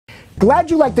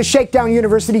Glad you like the Shakedown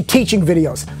University teaching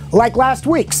videos, like last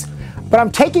week's. But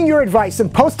I'm taking your advice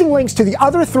and posting links to the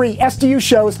other 3 SDU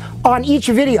shows on each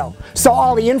video, so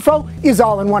all the info is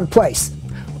all in one place.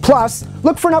 Plus,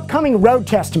 look for an upcoming Road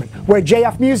Testament, where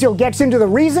JF Musial gets into the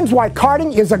reasons why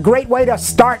karting is a great way to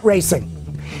start racing.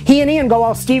 He and Ian go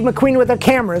all Steve McQueen with their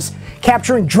cameras,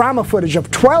 capturing drama footage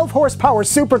of 12-horsepower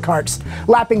supercarts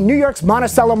lapping New York's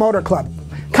Monticello Motor Club.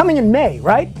 Coming in May,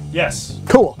 right? Yes.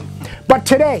 Cool. But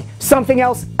today, something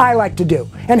else I like to do,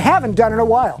 and haven't done in a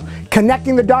while.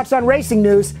 Connecting the dots on racing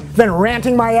news, then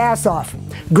ranting my ass off.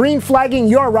 Green flagging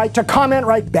your right to comment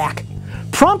right back.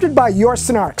 Prompted by your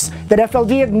snarks that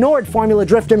FLD ignored Formula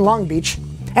Drift in Long Beach,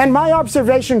 and my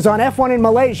observations on F1 in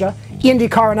Malaysia,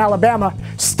 IndyCar in Alabama,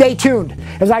 stay tuned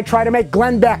as I try to make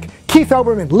Glenn Beck, Keith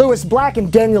Oberman, Lewis Black, and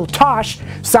Daniel Tosh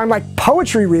sound like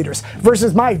poetry readers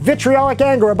versus my vitriolic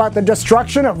anger about the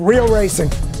destruction of real racing.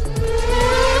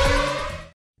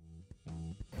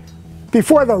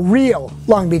 Before the real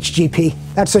Long Beach GP,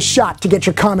 that's a shot to get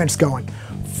your comments going.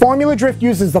 Formula Drift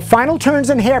uses the final turns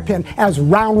and hairpin as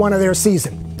round 1 of their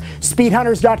season.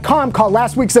 Speedhunters.com called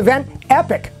last week's event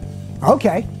epic.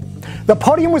 Okay. The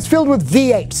podium was filled with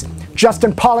V8s.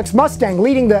 Justin Pollock's Mustang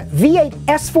leading the V8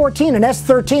 S14 and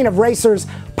S13 of racers,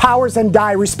 Powers and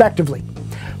Dye respectively.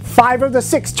 5 of the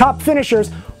 6 top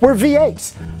finishers were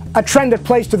V8s, a trend that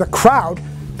plays to the crowd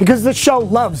because the show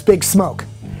loves big smoke.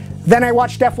 Then I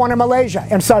watched F1 in Malaysia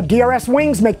and saw DRS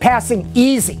wings make passing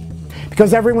easy,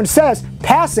 because everyone says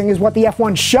passing is what the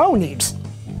F1 show needs.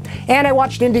 And I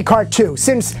watched IndyCar too,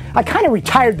 since I kind of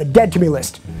retired the dead to me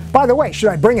list. By the way, should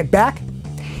I bring it back?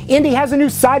 Indy has a new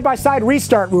side-by-side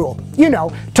restart rule, you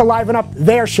know, to liven up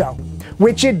their show.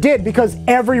 Which it did, because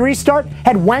every restart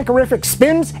had wankerific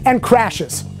spins and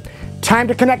crashes. Time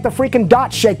to connect the freaking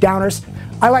dots, Shakedowners.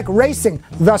 I like racing,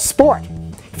 the sport.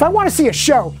 If I want to see a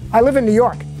show, I live in New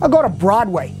York, I'll go to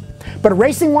Broadway. But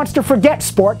racing wants to forget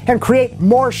sport and create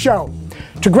more show.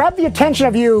 To grab the attention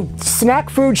of you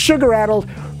snack food, sugar-addled,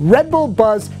 Red Bull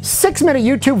buzz, 6-minute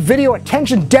YouTube video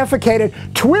attention defecated,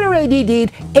 Twitter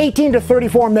ADD'd 18 to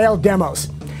 34 male demos.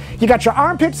 You got your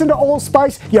armpits into Old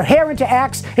Spice, your hair into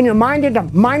Axe, and your mind into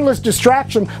mindless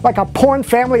distraction like a porn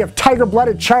family of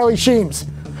tiger-blooded Charlie Sheens.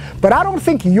 But I don't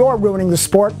think you're ruining the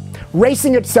sport.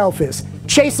 Racing itself is.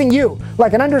 Chasing you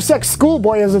like an undersexed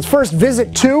schoolboy as its first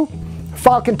visit to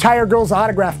Falcon Tire Girl's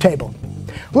autograph table.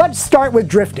 Let's start with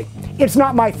drifting. It's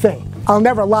not my thing. I'll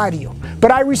never lie to you.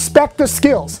 But I respect the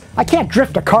skills. I can't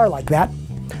drift a car like that.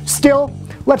 Still,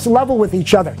 let's level with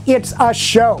each other. It's a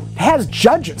show. It has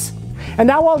judges. And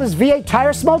now all this V8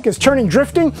 tire smoke is turning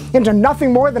drifting into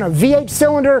nothing more than a V8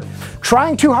 cylinder,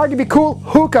 trying too hard to be cool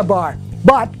hookah bar.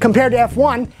 But compared to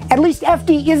F1, at least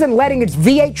FD isn't letting its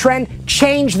V8 trend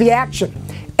change the action.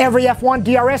 Every F1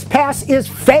 DRS pass is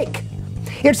fake.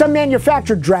 It's a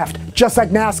manufactured draft, just like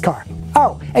NASCAR.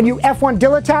 Oh, and you F1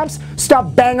 dilettantes,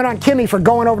 stop banging on Kimi for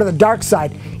going over to the dark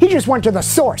side. He just went to the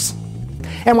source.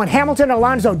 And when Hamilton and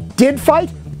Alonso did fight,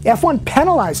 F1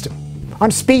 penalized him. On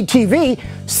Speed TV,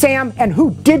 Sam and Who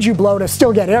Did You Blow to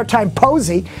still get airtime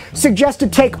Posey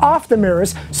suggested take off the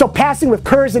mirrors so passing with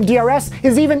curves and DRS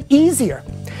is even easier.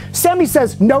 Sammy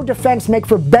says no defense make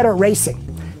for better racing.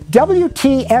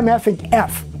 WTMF and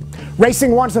F.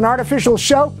 Racing wants an artificial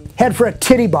show? Head for a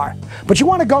titty bar. But you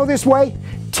want to go this way?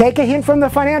 Take a hint from the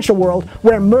financial world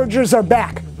where mergers are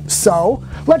back. So,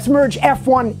 let's merge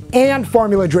F1 and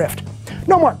Formula Drift.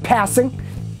 No more passing.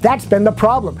 That's been the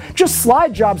problem. Just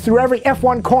slide jobs through every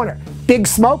F1 corner. Big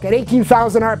smoke at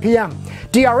 18,000 RPM.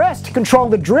 DRS to control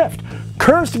the drift.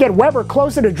 Curves to get Webber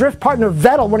closer to drift partner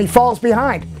Vettel when he falls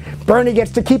behind. Bernie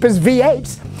gets to keep his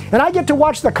V8s. And I get to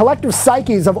watch the collective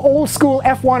psyches of old school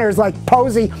F1ers like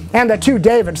Posey and the 2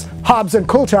 Davids, Hobbs and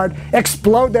Coulthard,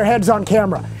 explode their heads on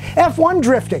camera. F1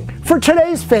 drifting for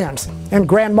today's fans. And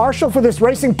Grand Marshal for this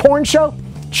racing porn show?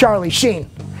 Charlie Sheen.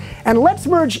 And let's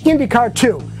merge IndyCar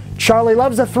too. Charlie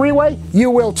loves a 3-way,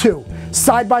 you will too.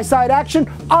 Side-by-side action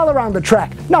all around the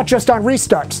track, not just on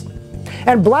restarts.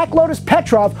 And Black Lotus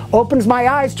Petrov opens my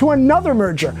eyes to another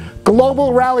merger,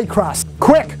 Global Rallycross.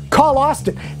 Quick, call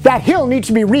Austin. That hill needs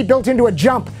to be rebuilt into a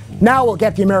jump. Now we'll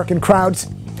get the American crowds.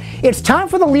 It's time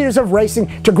for the leaders of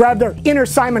racing to grab their inner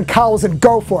Simon Cowells and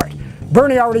go for it.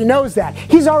 Bernie already knows that.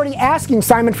 He's already asking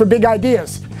Simon for big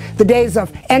ideas. The days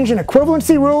of engine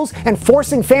equivalency rules and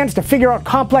forcing fans to figure out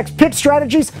complex pit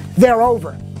strategies, they're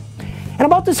over. And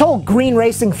about this whole green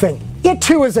racing thing, it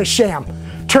too is a sham.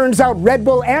 Turns out Red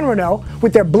Bull and Renault,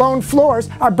 with their blown floors,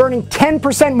 are burning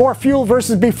 10% more fuel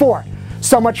versus before.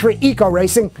 So much for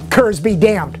eco-racing, curves be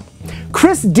damned.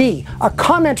 Chris D., a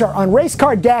commenter on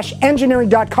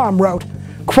racecar-engineering.com wrote,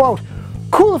 quote,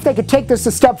 Cool if they could take this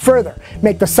a step further,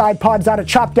 make the side pods out of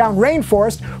chopped down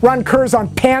rainforest run curves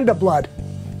on panda blood.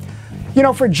 You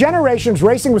know, for generations,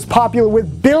 racing was popular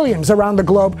with billions around the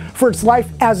globe for its life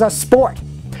as a sport,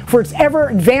 for its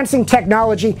ever-advancing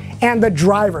technology, and the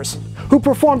drivers, who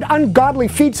performed ungodly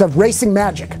feats of racing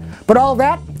magic. But all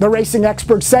that, the racing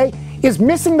experts say, is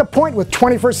missing the point with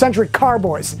 21st century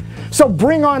carboys. So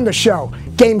bring on the show.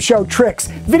 Game show tricks,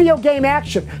 video game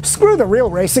action. Screw the real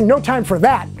racing, no time for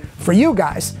that. For you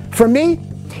guys. For me,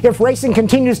 if racing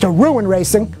continues to ruin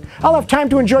racing, I'll have time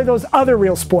to enjoy those other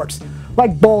real sports,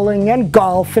 like bowling and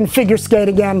golf and figure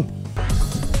skating and...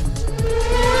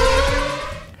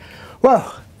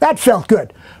 Whoa, that felt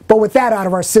good. But with that out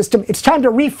of our system, it's time to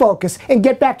refocus and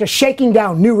get back to shaking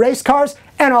down new race cars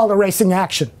and all the racing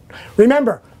action.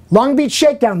 Remember, Long Beach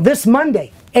Shakedown this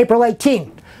Monday, April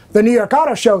 18. The New York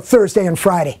Auto Show Thursday and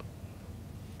Friday.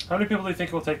 How many people do you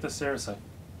think will take this seriously?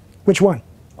 Which one?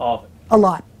 All of it. A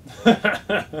lot.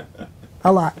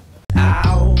 A lot.